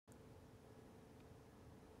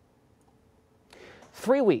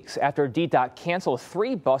3 weeks after DDOT canceled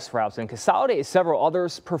 3 bus routes and consolidated several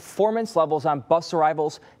others, performance levels on bus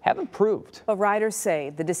arrivals have improved. But riders say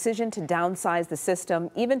the decision to downsize the system,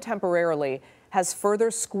 even temporarily, has further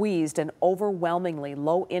squeezed an overwhelmingly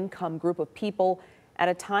low-income group of people at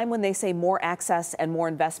a time when they say more access and more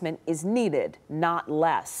investment is needed, not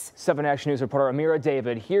less. 7 Action News reporter Amira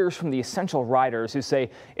David hears from the essential riders who say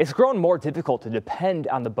it's grown more difficult to depend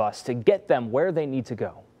on the bus to get them where they need to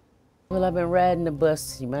go. Well, I've been riding the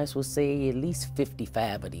bus, you might as well say, at least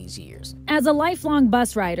 55 of these years. As a lifelong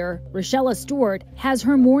bus rider, Rochella Stewart has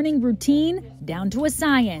her morning routine down to a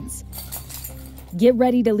science. Get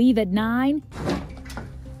ready to leave at 9,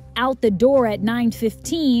 out the door at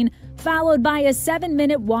 9:15, followed by a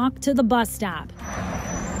 7-minute walk to the bus stop.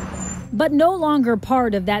 But no longer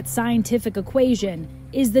part of that scientific equation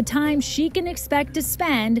is the time she can expect to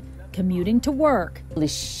spend commuting to work. It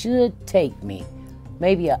should take me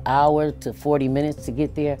maybe an hour to 40 minutes to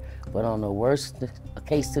get there, but on the worst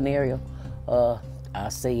case scenario, I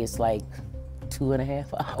say it's like 2.5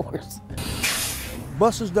 hours.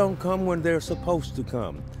 Buses don't come when they're supposed to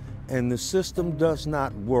come, and the system does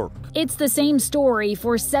not work. It's the same story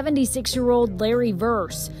for 76-year-old Larry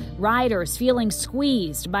Verse. Riders feeling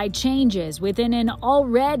squeezed by changes within an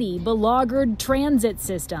already beleaguered transit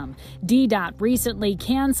system. DDOT recently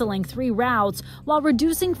canceling 3 routes while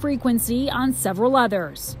reducing frequency on several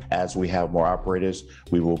others. As we have more operators,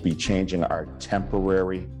 we will be changing our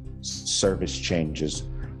temporary service changes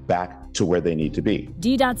back to where they need to be.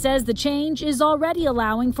 DDOT says the change is already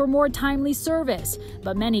allowing for more timely service,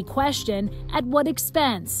 but many question at what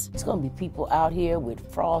expense. It's going to be people out here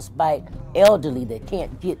with frostbite, elderly that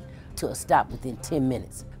can't get to a stop within 10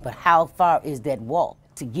 minutes. But how far is that walk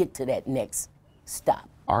to get to that next stop?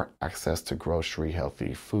 Our access to grocery,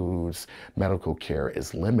 healthy foods, medical care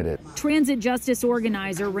is limited. Transit justice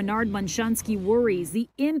organizer Renard Munshunsky worries the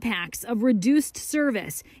impacts of reduced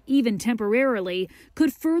service, even temporarily,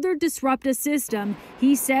 could further disrupt a system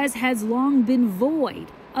he says has long been void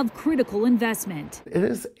of critical investment. It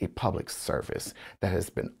is a public service that has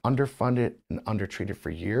been underfunded and undertreated for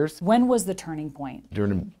years. When was the turning point?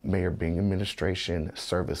 During the Mayor Bing administration,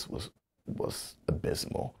 service was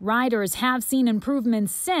abysmal. Riders have seen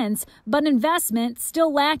improvements since, but investment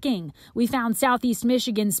still lacking. We found Southeast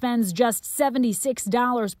Michigan spends just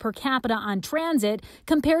 $76 per capita on transit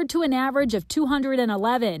compared to an average of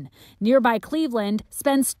 $211. Nearby Cleveland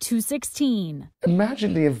spends $216.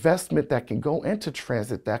 Imagine the investment that can go into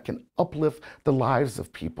transit that can uplift the lives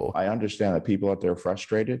of people. I understand that people out there are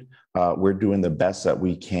frustrated. We're doing the best that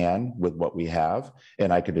we can with what we have,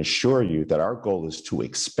 and I can assure you that our goal is to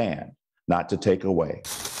expand, not to take away.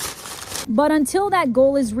 But until that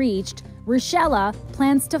goal is reached, Rochella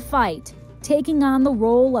plans to fight, taking on the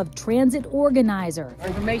role of transit organizer.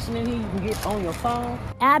 Information in here you can get on your phone.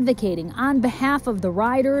 Advocating on behalf of the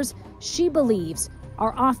riders she believes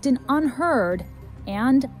are often unheard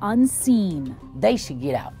and unseen. They should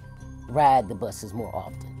get out, ride the buses more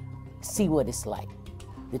often, see what it's like,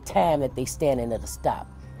 the time that they standing at a stop,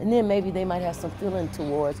 and then maybe they might have some feeling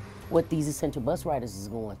towards what these essential bus riders is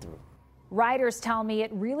going through. Riders tell me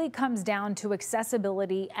it really comes down to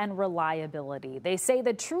accessibility and reliability. They say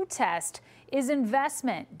the true test is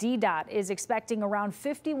investment. DDOT is expecting around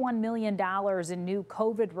 $51 million in new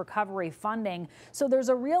COVID recovery funding, so there's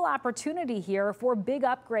a real opportunity here for big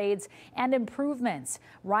upgrades and improvements.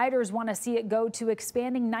 Riders want to see it go to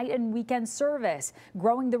expanding night and weekend service,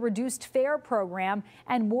 growing the reduced fare program,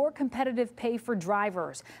 and more competitive pay for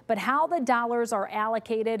drivers. But how the dollars are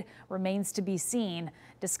allocated remains to be seen.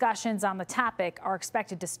 Discussions on the topic are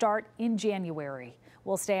expected to start in January.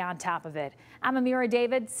 We'll stay on top of it. I'm Amira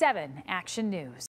David, 7 Action News.